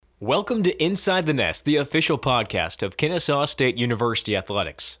Welcome to Inside the Nest, the official podcast of Kennesaw State University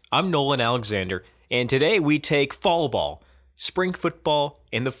Athletics. I'm Nolan Alexander, and today we take fall ball, spring football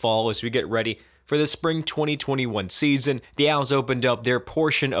in the fall as we get ready for the spring 2021 season. The Owls opened up their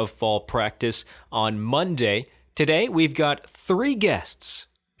portion of fall practice on Monday. Today we've got three guests: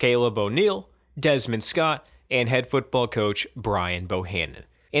 Caleb O'Neill, Desmond Scott, and head football coach Brian Bohannon.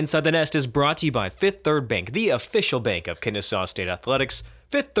 Inside the Nest is brought to you by Fifth Third Bank, the official bank of Kennesaw State Athletics.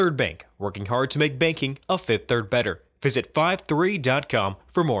 Fifth Third Bank, working hard to make banking a Fifth Third better. Visit 53.com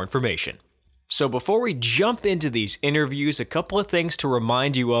for more information. So before we jump into these interviews, a couple of things to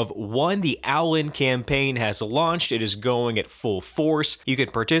remind you of. One, the Owlin campaign has launched. It is going at full force. You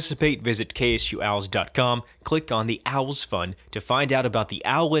can participate. Visit ksuowls.com. Click on the Owls Fund to find out about the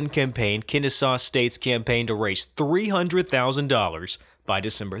Owlin campaign, Kennesaw State's campaign to raise $300,000 by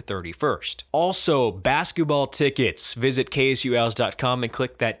December 31st. Also, basketball tickets. Visit ksuowls.com and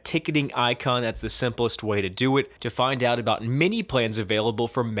click that ticketing icon. That's the simplest way to do it, to find out about many plans available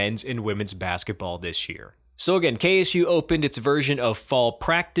for men's and women's basketball this year. So again, KSU opened its version of fall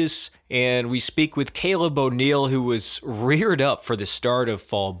practice, and we speak with Caleb O'Neill, who was reared up for the start of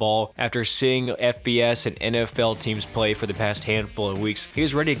fall ball. After seeing FBS and NFL teams play for the past handful of weeks, he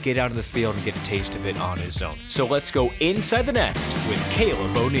was ready to get out of the field and get a taste of it on his own. So let's go inside the nest with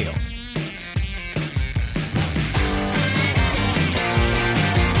Caleb O'Neill.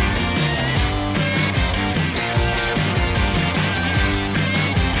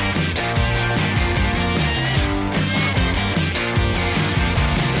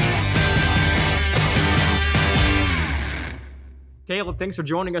 Caleb, thanks for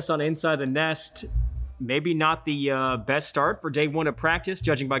joining us on Inside the Nest. Maybe not the best start for day one of practice,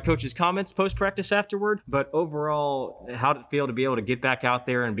 judging by coach's comments post-practice afterward, but overall, how did it feel to be able to get back out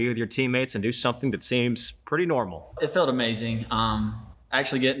there and be with your teammates and do something that seems pretty normal? It felt amazing.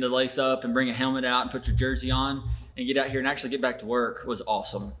 Actually getting to lace up and bring a helmet out and put your jersey on and get out here and actually get back to work was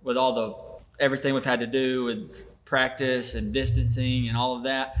awesome. With everything we've had to do with practice and distancing and all of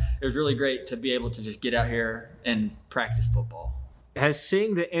that, it was really great to be able to just get out here and practice football. Has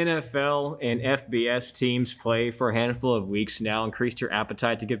seeing the NFL and FBS teams play for a handful of weeks now increased your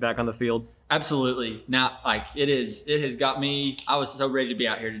appetite to get back on the field? Absolutely. Now, it has got me. I was so ready to be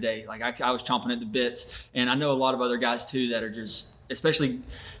out here today. I was chomping at the bits, and I know a lot of other guys too that are just, especially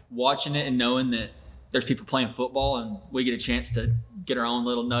watching it and knowing that there's people playing football and we get a chance to get our own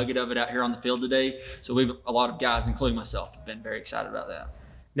little nugget of it out here on the field today. So a lot of guys, including myself, have been very excited about that.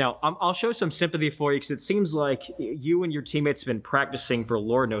 Now, I'll show some sympathy for you because it seems like you and your teammates have been practicing for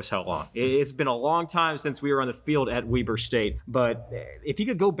Lord knows how long. It's been a long time since we were on the field at Weber State. But if you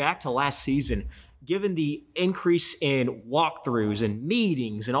could go back to last season, given the increase in walkthroughs and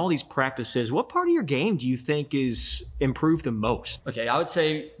meetings and all these practices, what part of your game do you think is improved the most? Okay, I would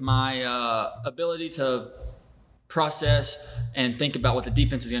say my ability to process and think about what the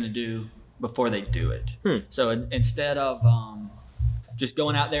defense is going to do before they do it. So instead of just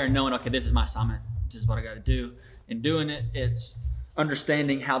going out there and knowing, okay, this is my assignment, this is what I got to do, and doing it, it's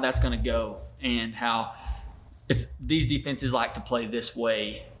understanding how that's going to go and how if these defenses like to play this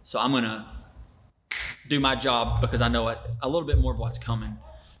way, so I'm going to do my job because I know a little bit more of what's coming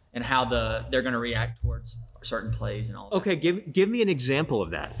and how they're going to react towards certain plays and all that. Okay, give me an example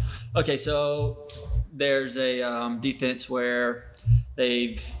of that. Okay, so there's a defense where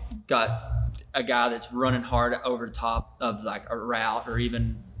they've got a guy that's running hard over the top of like a route or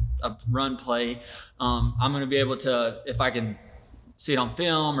even a run play. I'm going to be able to, if I can see it on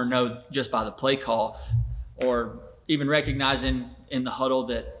film or know just by the play call, or even recognizing in the huddle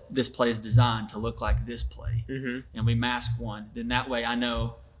that this play is designed to look like this play, and we mask one, then that way I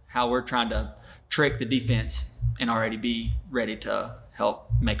know how we're trying to trick the defense and already be ready to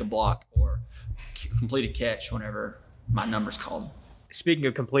help make a block or complete a catch whenever my number's called. Speaking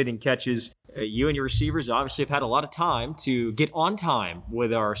of completing catches, you and your receivers obviously have had a lot of time to get on time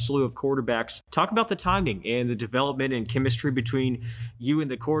with our slew of quarterbacks. Talk about the timing and the development and chemistry between you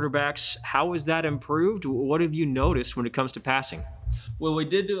and the quarterbacks. How has that improved? What have you noticed when it comes to passing? Well, we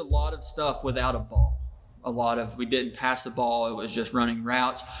did do a lot of stuff without a ball. We didn't pass the ball. It was just running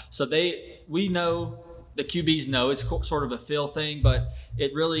routes. So we know, the QBs know it's sort of a feel thing, but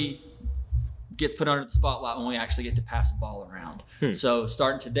it really gets put under the spotlight when we actually get to pass the ball around. So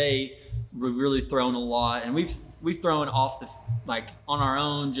starting today, we've really thrown a lot, and we've thrown off on our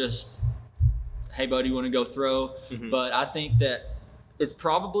own, just, hey buddy, you want to go throw? But I think that it's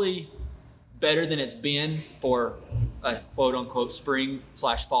probably better than it's been for a quote unquote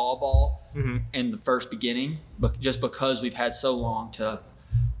spring/fall ball in the first beginning, but just because we've had so long to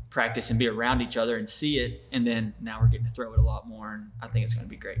practice and be around each other and see it. And then now we're getting to throw it a lot more. And I think it's going to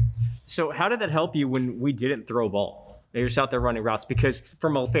be great. So how did that help you when we didn't throw a ball? You're just out there running routes, because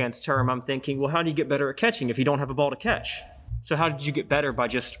from a fan's term, I'm thinking, well, how do you get better at catching if you don't have a ball to catch? So how did you get better by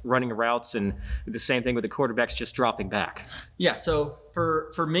just running routes, and the same thing with the quarterbacks just dropping back? Yeah, so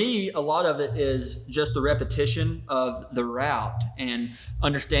for me, a lot of it is just the repetition of the route and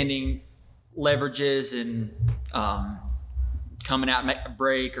understanding leverages and coming out, make a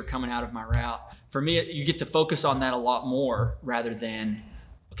break or coming out of my route. For me, you get to focus on that a lot more rather than,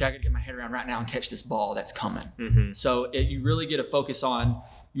 okay, I got to get my head around right now and catch this ball that's coming. Mm-hmm. So you really get to focus on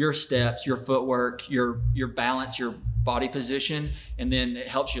your steps, your footwork, your balance, your body position, and then it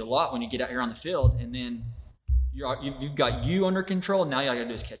helps you a lot when you get out here on the field, and then you've got you under control. Now all you got to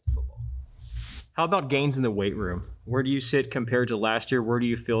do is catch the football. How about gains in the weight room? Where do you sit compared to last year? Where do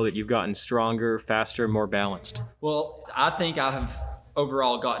you feel that you've gotten stronger, faster, more balanced? Well, I think I have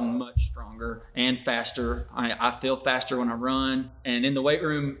overall gotten much stronger and faster. I feel faster when I run, and in the weight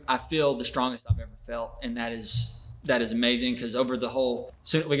room, I feel the strongest I've ever felt, and that is amazing, because over the whole,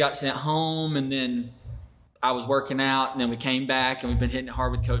 soon we got sent home, and then I was working out, and then we came back, and we've been hitting it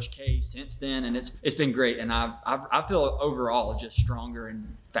hard with Coach K since then, and it's been great, and I feel overall just stronger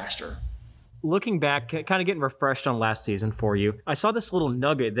and faster. Looking back, kind of getting refreshed on last season for you, I saw this little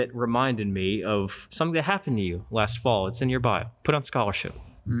nugget that reminded me of something that happened to you last fall. It's in your bio. Put on scholarship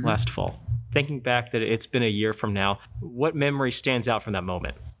last fall. Thinking back that it's been a year from now, what memory stands out from that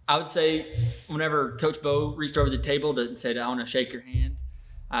moment? I would say whenever Coach Bo reached over the table and said, I want to shake your hand,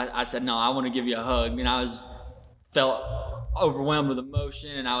 I said, no, I want to give you a hug. And I felt overwhelmed with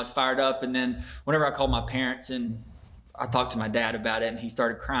emotion, and I was fired up. And then whenever I called my parents and I talked to my dad about it, and he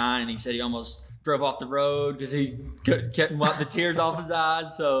started crying, and he said he almost drove off the road because he couldn't wipe the tears off his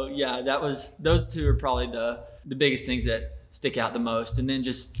eyes. So yeah, those two are probably the biggest things that stick out the most. And then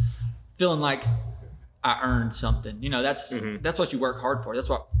just feeling like I earned something. That's what you work hard for. That's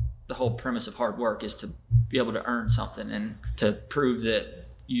what the whole premise of hard work is, to be able to earn something and to prove that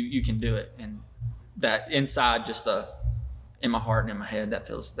you can do it. And that inside, just in my heart and in my head, that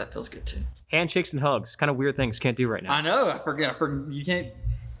feels good too. Handshakes and hugs, kind of weird things can't do right now. I know. I forget. You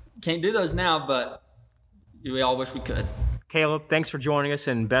can't do those now, but we all wish we could. Caleb, thanks for joining us,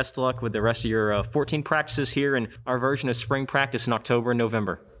 and best luck with the rest of your 14 practices here and our version of spring practice in October and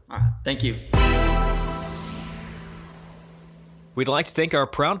November. All right. Thank you. We'd like to thank our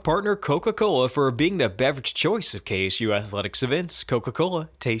proud partner, Coca-Cola, for being the beverage choice of KSU Athletics events. Coca-Cola,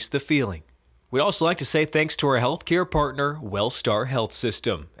 taste the feeling. We'd also like to say thanks to our healthcare partner, Wellstar Health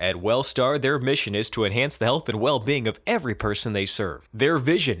System. At Wellstar, their mission is to enhance the health and well-being of every person they serve. Their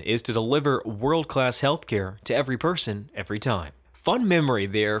vision is to deliver world-class healthcare to every person, every time. Fun memory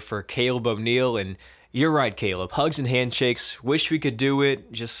there for Caleb O'Neill, and you're right, Caleb. Hugs and handshakes. Wish we could do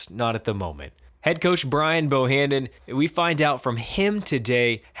it, just not at the moment. Head coach Brian Bohannon, we find out from him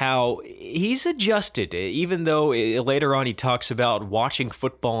today how he's adjusted, even though later on he talks about watching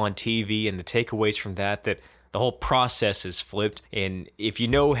football on TV and the takeaways from that the whole process is flipped. And if you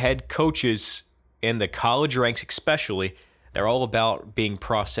know head coaches in the college ranks especially, they're all about being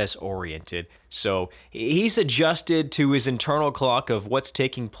process-oriented. So he's adjusted to his internal clock of what's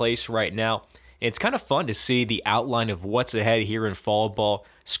taking place right now. It's kind of fun to see the outline of what's ahead here in fall ball,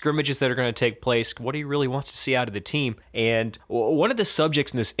 scrimmages that are going to take place, what he really wants to see out of the team. And one of the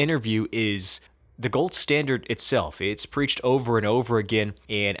subjects in this interview is the gold standard itself. It's preached over and over again,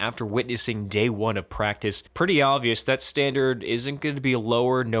 and after witnessing day one of practice, pretty obvious that standard isn't going to be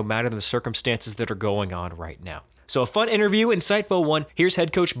lower no matter the circumstances that are going on right now. So a fun interview, insightful one. Here's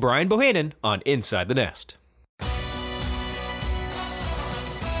head coach Brian Bohannon on Inside the Nest.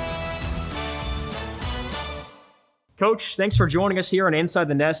 Coach, thanks for joining us here on Inside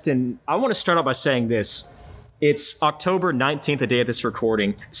the Nest, and I want to start out by saying this. It's October 19th, the day of this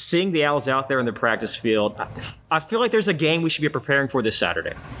recording. Seeing the Owls out there in the practice field, I feel like there's a game we should be preparing for this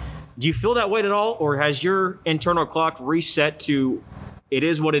Saturday. Do you feel that way at all, or has your internal clock reset to it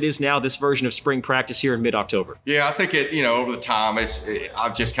is what it is now, this version of spring practice here in mid-October? Yeah, I think over the time,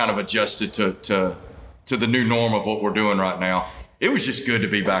 I've just kind of adjusted to the new norm of what we're doing right now. It was just good to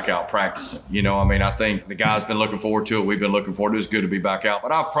be back out practicing. I think the guys been looking forward to it. We've been looking forward to it. It's good to be back out.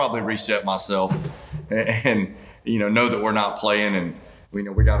 But I've probably reset myself and know that we're not playing, and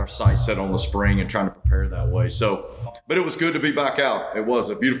we got our sights set on the spring and trying to prepare that way. But it was good to be back out. It was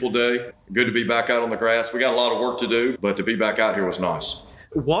a beautiful day. Good to be back out on the grass. We got a lot of work to do, but to be back out here was nice.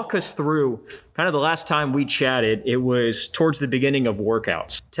 Walk us through kind of the last time we chatted. It was towards the beginning of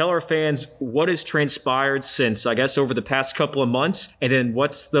workouts. Tell our fans what has transpired since, I guess, over the past couple of months, and then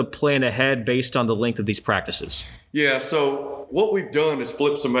what's the plan ahead based on the length of these practices? Yeah, so what we've done is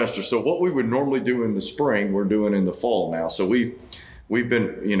flip semester. So what we would normally do in the spring, we're doing in the fall now. So we've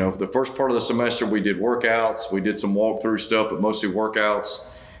been, for the first part of the semester, we did workouts. We did some walkthrough stuff, but mostly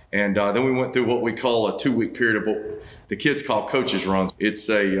workouts. And then we went through what we call a 2-week period of what the kids call coaches runs. It's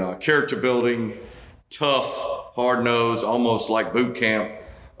a character building, tough, hard-nosed, almost like boot camp,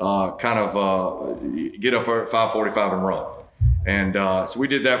 get up at 5:45 and run. And so we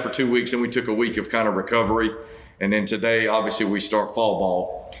did that for 2 weeks, and we took a week of kind of recovery. And then today, obviously, we start fall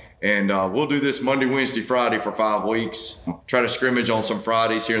ball. And we'll do this Monday, Wednesday, Friday for 5 weeks. Try to scrimmage on some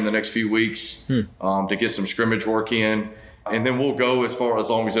Fridays here in the next few weeks to get some scrimmage work in. And then we'll go as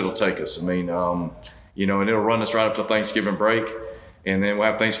long as it'll take us. I mean, and it'll run us right up to Thanksgiving break. And then we'll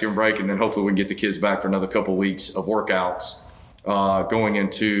have Thanksgiving break. And then hopefully we can get the kids back for another couple of weeks of workouts going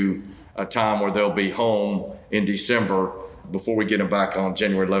into a time where they'll be home in December before we get them back on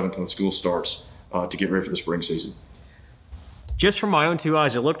January 11th when school starts to get ready for the spring season. Just from my own 2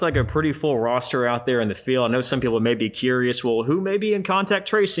 eyes, it looked like a pretty full roster out there in the field. I know some people may be curious, well, who may be in contact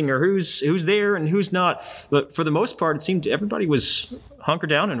tracing or who's there and who's not. But for the most part, it seemed everybody was hunkered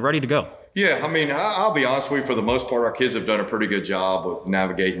down and ready to go. Yeah, I mean, I'll be honest with you, for the most part, our kids have done a pretty good job of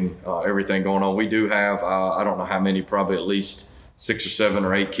navigating everything going on. We do have, I don't know how many, probably at least 6 or 7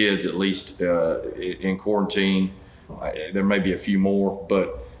 or 8 kids at least in quarantine. There may be a few more,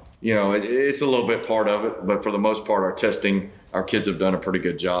 but, it's a little bit part of it. But for the most part, our kids have done a pretty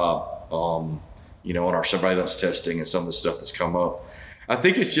good job, on our surveillance testing and some of the stuff that's come up. I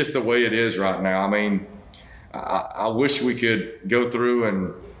think it's just the way it is right now. I mean, I wish we could go through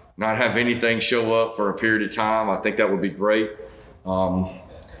and not have anything show up for a period of time. I think that would be great.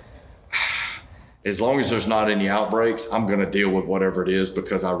 As long as there's not any outbreaks, I'm going to deal with whatever it is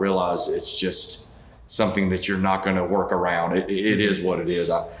because I realize it's just something that you're not going to work around. It is what it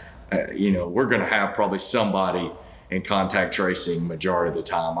is. We're going to have probably somebody in contact tracing majority of the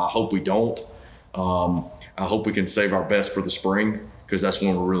time. I hope we don't. I hope we can save our best for the spring because that's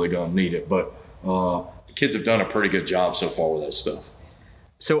when we're really going to need it. But the kids have done a pretty good job so far with that stuff.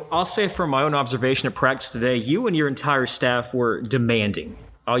 So I'll say from my own observation of practice today, you and your entire staff were demanding.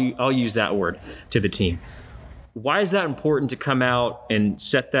 I'll use that word to the team. Why is that important to come out and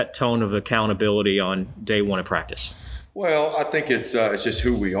set that tone of accountability on day one of practice? Well, I think it's just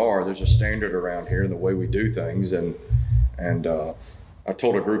who we are. There's a standard around here in the way we do things. And I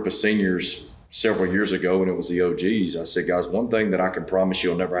told a group of seniors several years ago when it was the OGs, I said, guys, one thing that I can promise you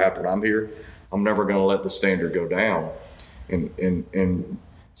will never happen when I'm here, I'm never going to let the standard go down. And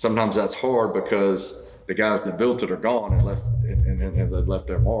sometimes that's hard because the guys that built it are gone and they've left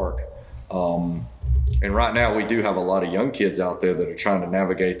their mark. And right now we do have a lot of young kids out there that are trying to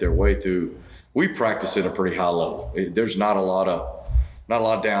navigate their way through. We practice at a pretty high level. There's not a lot of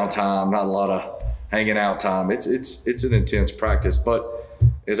downtime, not a lot of hanging out time. It's an intense practice. But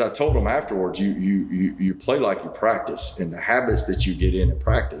as I told them afterwards, you play like you practice, and the habits that you get in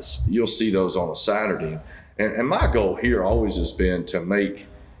practice, you'll see those on a Saturday. And my goal here always has been to make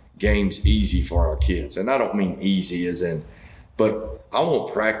games easy for our kids. And I don't mean easy as in, but I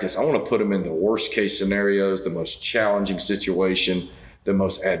want practice. I want to put them in the worst case scenarios, the most challenging situation, the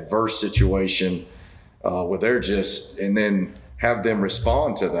most adverse situation where they're and then have them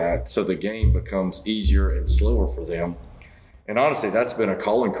respond to that so the game becomes easier and slower for them. And honestly, that's been a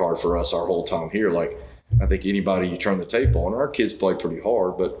calling card for us our whole time here. Like, I think anybody you turn the tape on, our kids play pretty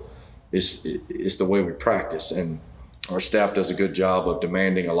hard, but it's the way we practice. And our staff does a good job of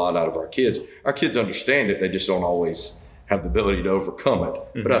demanding a lot out of our kids. Our kids understand it. They just don't always have the ability to overcome it.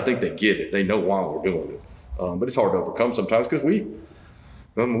 Mm-hmm. But I think they get it. They know why we're doing it. But it's hard to overcome sometimes because we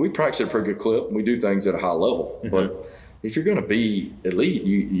practice at a pretty good clip and we do things at a high level. Mm-hmm. But if you're going to be elite,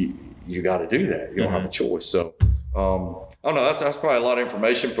 you got to do that. You don't have a choice. So I don't know. That's probably a lot of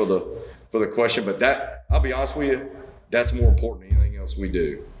information for the question. But that, I'll be honest with you, that's more important than anything else we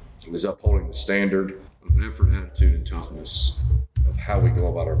do. Is upholding the standard of effort, attitude, and toughness of how we go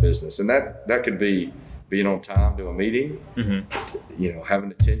about our business. And that could be being on time to a meeting,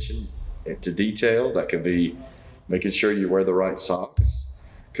 having attention to detail. That could be making sure you wear the right socks,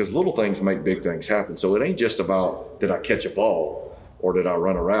 because little things make big things happen. So it ain't just about did I catch a ball or did I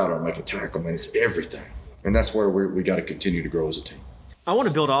run a route or make a tackle. Man, it's everything. And that's where we got to continue to grow as a team. I want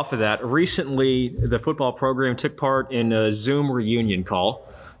to build off of that. Recently, the football program took part in a Zoom reunion call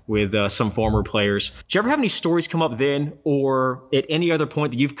with some former players. Did you ever have any stories come up then or at any other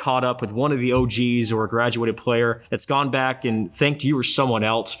point that you've caught up with one of the OGs or a graduated player that's gone back and thanked you or someone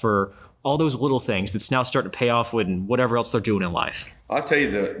else for all those little things that's now starting to pay off with whatever else they're doing in life? I'll tell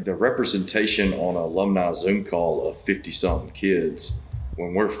you, the representation on an alumni Zoom call of 50-something kids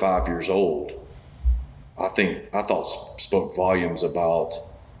when we're 5 years old, I thought spoke volumes about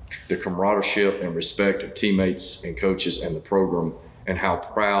the camaraderie and respect of teammates and coaches and the program and how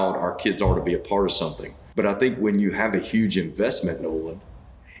proud our kids are to be a part of something. But I think when you have a huge investment, Nolan,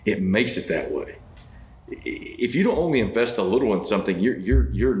 it makes it that way. If you don't only invest a little in something,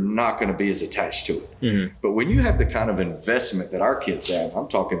 you're not going to be as attached to it. Mm-hmm. But when you have the kind of investment that our kids have, I'm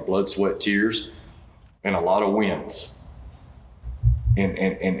talking blood, sweat, tears, and a lot of wins.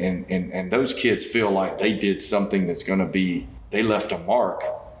 And those kids feel like they did something that's going to be, they left a mark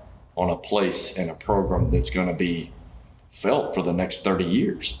on a place and a program that's going to be felt for the next 30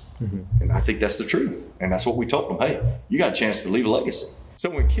 years. Mm-hmm. And I think that's the truth. And that's what we told them. Hey, you got a chance to leave a legacy. So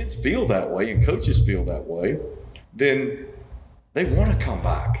when kids feel that way and coaches feel that way, then they want to come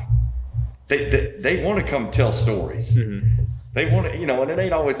back. They want to come tell stories. Mm-hmm. They want to, and it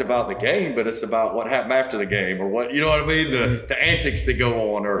ain't always about the game, but it's about what happened after the game or what, you know what I mean? The antics that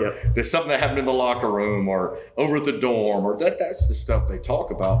go on or there's something that happened in the locker room or over at the dorm or that's the stuff they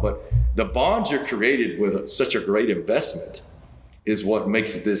talk about. But the bonds you're created with such a great investment is what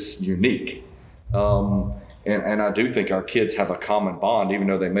makes this unique. And I do think our kids have a common bond, even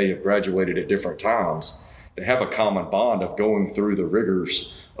though they may have graduated at different times. They have a common bond of going through the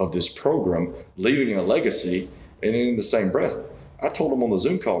rigors of this program, leaving a legacy, and in the same breath, I told them on the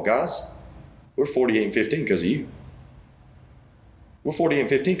Zoom call, guys, we're 48-15 because of you. We're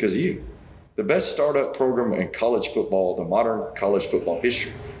 48-15 because of you. The best startup program in college football, the modern college football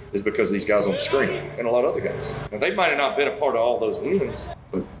history, is because of these guys on the screen and a lot of other guys. Now, they might have not been a part of all those wins,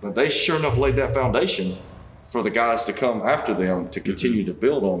 but they sure enough laid that foundation for the guys to come after them to continue to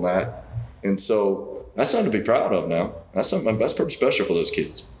build on that. And so that's something to be proud of now. That's pretty special for those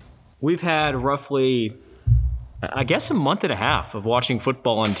kids. We've had roughly, I guess, a month and a half of watching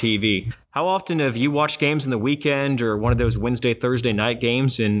football on TV. How often have you watched games in the weekend or one of those Wednesday, Thursday night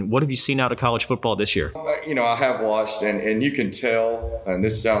games? And what have you seen out of college football this year? I have watched, and you can tell, and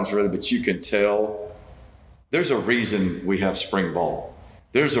this sounds really, but you can tell there's a reason we have spring ball.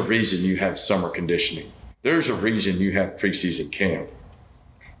 There's a reason you have summer conditioning. There's a reason you have preseason camp.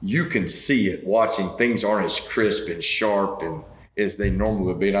 You can see it watching. Things aren't as crisp and sharp and as they normally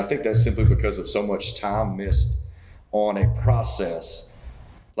would be. And I think that's simply because of so much time missed on a process.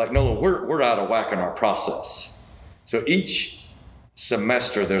 Like, no, we're out of whack in our process. So each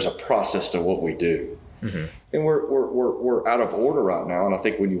semester there's a process to what we do. Mm-hmm. And we're out of order right now. And I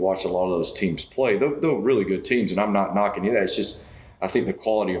think when you watch a lot of those teams play, they're really good teams. And I'm not knocking you. It's just, I think the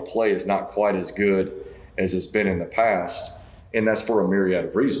quality of play is not quite as good as it's been in the past. And that's for a myriad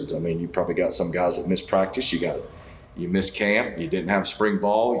of reasons. I mean, you probably got some guys that missed practice. You missed camp. You didn't have spring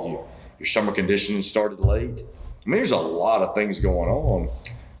ball. Your summer conditioning started late. I mean, there's a lot of things going on.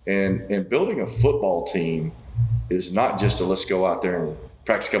 And building a football team is not just let's go out there and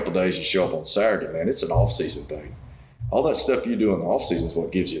practice a couple of days and show up on Saturday, man. It's an off-season thing. All that stuff you do in the off-season is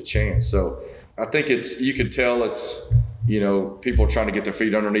what gives you a chance. So I think you can tell it's, people are trying to get their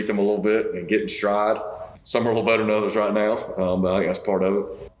feet underneath them a little bit and get in stride. Some are a little better than others right now, but I think that's part of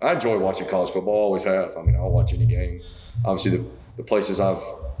it. I enjoy watching college football, always have. I mean, I'll watch any game. Obviously, the places I've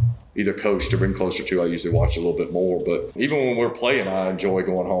either coached or been closer to, I usually watch a little bit more. But even when we're playing, I enjoy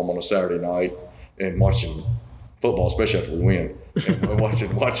going home on a Saturday night and watching football, especially after we win, and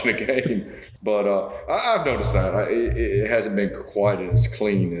watching a game. But I've noticed that it hasn't been quite as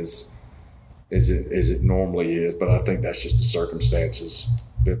clean as it normally is. But I think that's just the circumstances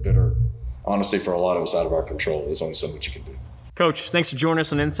that are, honestly, for a lot of us out of our control. There's only so much you can do. Coach, thanks for joining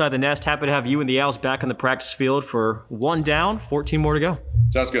us on Inside the Nest. Happy to have you and the Owls back on the practice field for 1 down, 14 more to go.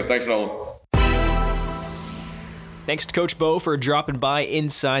 Sounds good. Thanks, Nolan. Thanks to Coach Bo for dropping by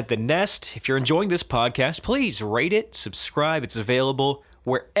Inside the Nest. If you're enjoying this podcast, please rate it, subscribe. It's available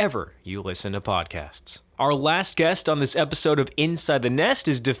wherever you listen to podcasts. Our last guest on this episode of Inside the Nest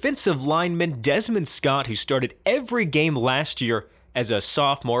is defensive lineman Desmond Scott, who started every game last year as a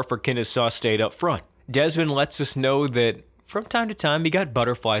sophomore for Kennesaw State up front. Desmond lets us know that from time to time, he got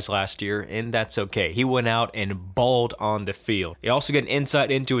butterflies last year, and that's okay. He went out and balled on the field. He also got an insight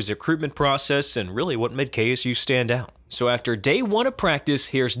into his recruitment process and really what made KSU stand out. So after day 1 of practice,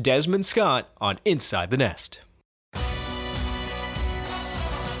 here's Desmond Scott on Inside the Nest.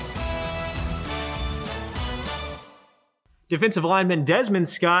 Defensive lineman Desmond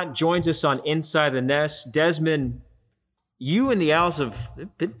Scott joins us on Inside the Nest. Desmond, You and the Owls have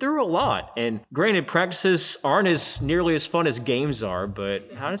been through a lot. And granted, practices aren't as nearly as fun as games are,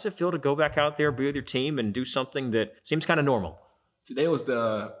 but how does it feel to go back out there, be with your team, and do something that seems kind of normal? Today was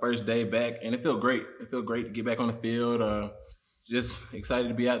the first day back, and it felt great. It felt great to get back on the field. Just excited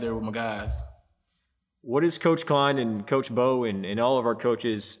to be out there with my guys. What is Coach Klein and Coach Bo and all of our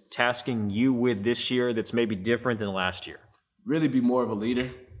coaches tasking you with this year that's maybe different than last year? Really be more of a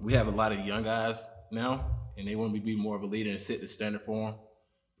leader. We have a lot of young guys now, and they want me to be more of a leader and set the standard for them.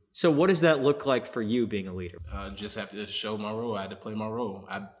 So what does that look like for you being a leader? Just have to show my role. I had to play my role.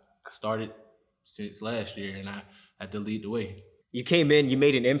 I started since last year, and I had to lead the way. You came in, you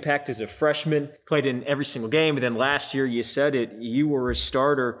made an impact as a freshman, played in every single game, and then last year, you said it, you were a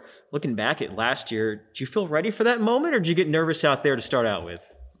starter. Looking back at last year, did you feel ready for that moment, or did you get nervous out there to start out with?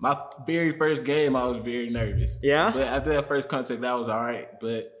 My very first game, I was very nervous. Yeah? But after that first contact, I was all right.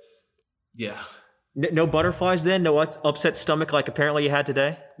 But, yeah. No butterflies then? No upset stomach like apparently you had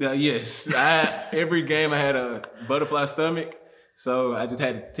today? Yes. Every game I had a butterfly stomach. So I just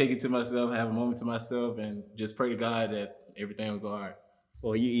had to take it to myself, have a moment to myself, and just pray to God that everything would go all right.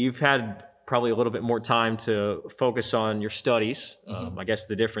 Well, you've had probably a little bit more time to focus on your studies. I guess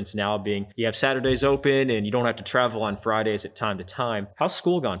the difference now being you have Saturdays open and you don't have to travel on Fridays at time to time. How's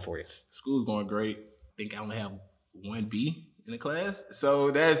school gone for you? School's going great. I think I only have 1 B in the class. So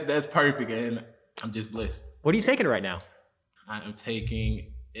that's perfect, and I'm just blessed. What are you taking right now? I am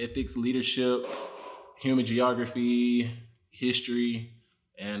taking ethics, leadership, human geography, history,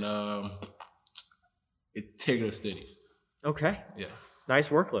 and integrative studies. Okay. Yeah. Nice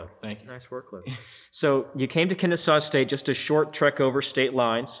workload. Thank you. Nice workload. So you came to Kennesaw State, just a short trek over state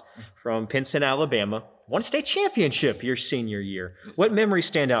lines from Pinson, Alabama. Won a state championship your senior year. What memories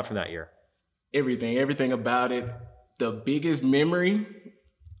stand out from that year? Everything about it. The biggest memory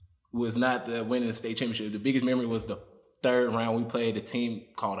was not the winning the state championship. The biggest memory was the third round. We played a team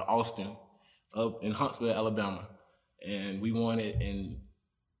called Austin up in Huntsville, Alabama. And we won it, and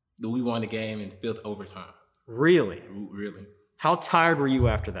we won the game in fifth overtime. Really? Really. How tired were you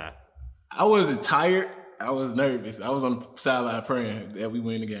after that? I wasn't tired. I was nervous. I was on the sideline praying that we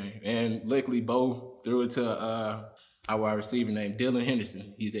win the game. And luckily, Bo threw it to our wide receiver named Dylan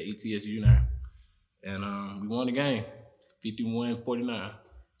Henderson. He's at ETSU now. And we won the game, 51-49.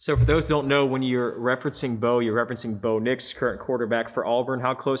 So for those who don't know, when you're referencing Bo Nix, current quarterback for Auburn.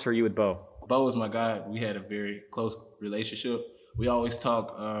 How close are you with Bo? Bo is my guy. We had a very close relationship. We always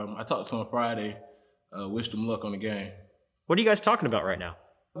talk. I talked to him Friday, wished him luck on the game. What are you guys talking about right now?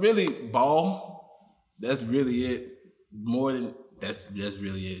 Really, ball. That's really it. More than that's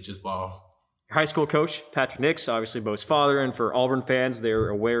really it. Just ball. Your high school coach, Patrick Nix, obviously Bo's father, and for Auburn fans, they're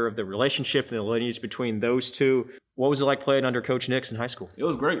aware of the relationship and the lineage between those two. What was it like playing under Coach Nix in high school? It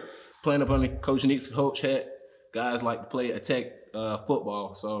was great. Playing up under Coach Nix, Coach hat. Guys like to play attack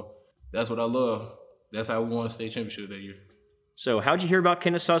football, so that's what I love. That's how we won the state championship that year. So how'd you hear about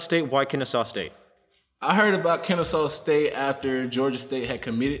Kennesaw State? Why Kennesaw State? I heard about Kennesaw State after Georgia State had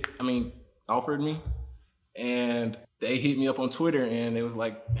offered me. And they hit me up on Twitter, and they was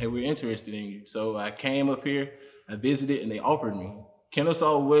like, hey, we're interested in you. So I came up here, I visited, and they offered me.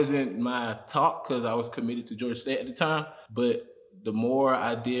 Kennesaw wasn't my top because I was committed to Georgia State at the time. But the more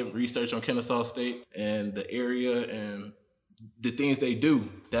I did research on Kennesaw State and the area and the things they do,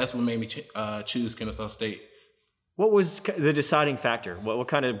 that's what made me choose Kennesaw State. What was the deciding factor? What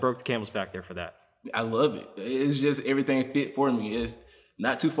kind of broke the camel's back there for that? I love it. It's just everything fit for me. It's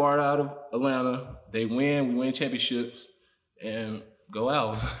not too far out of Atlanta. They win, we win championships, and go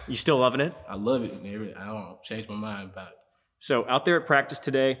Owls. You still loving it? I love it. I don't change my mind about it. So out there at practice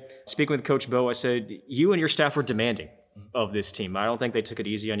today, speaking with Coach Bo, I said, you and your staff were demanding of this team. I don't think they took it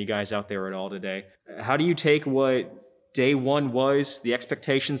easy on you guys out there at all today. How do you take what day one was, the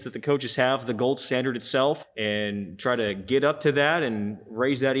expectations that the coaches have, the gold standard itself, and try to get up to that and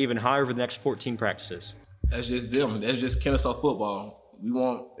raise that even higher over the next 14 practices? That's just them. That's just Kennesaw football. We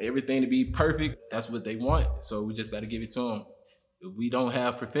want everything to be perfect. That's what they want. So we just got to give it to them. If we don't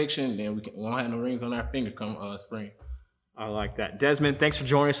have perfection, then we won't have no rings on our finger come spring. I like that. Desmond, thanks for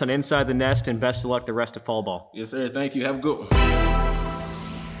joining us on Inside the Nest, and best of luck the rest of fall ball. Yes, sir. Thank you. Have a good one.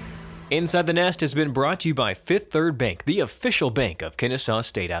 Inside the Nest has been brought to you by Fifth Third Bank, the official bank of Kennesaw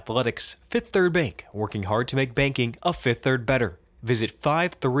State Athletics. Fifth Third Bank, working hard to make banking a Fifth Third better. Visit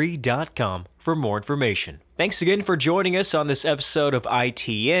 53.com for more information. Thanks again for joining us on this episode of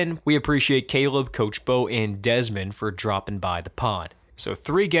ITN. We appreciate Caleb, Coach Bo, and Desmond for dropping by the pod. So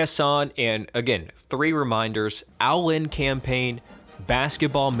 3 guests on, and again, 3 reminders. Owl In campaign,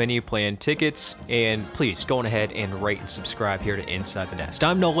 basketball mini plan tickets. And please go on ahead and rate and subscribe here to Inside the Nest.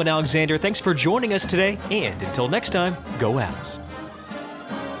 I'm Nolan Alexander. Thanks for joining us today. And until next time, go Owls.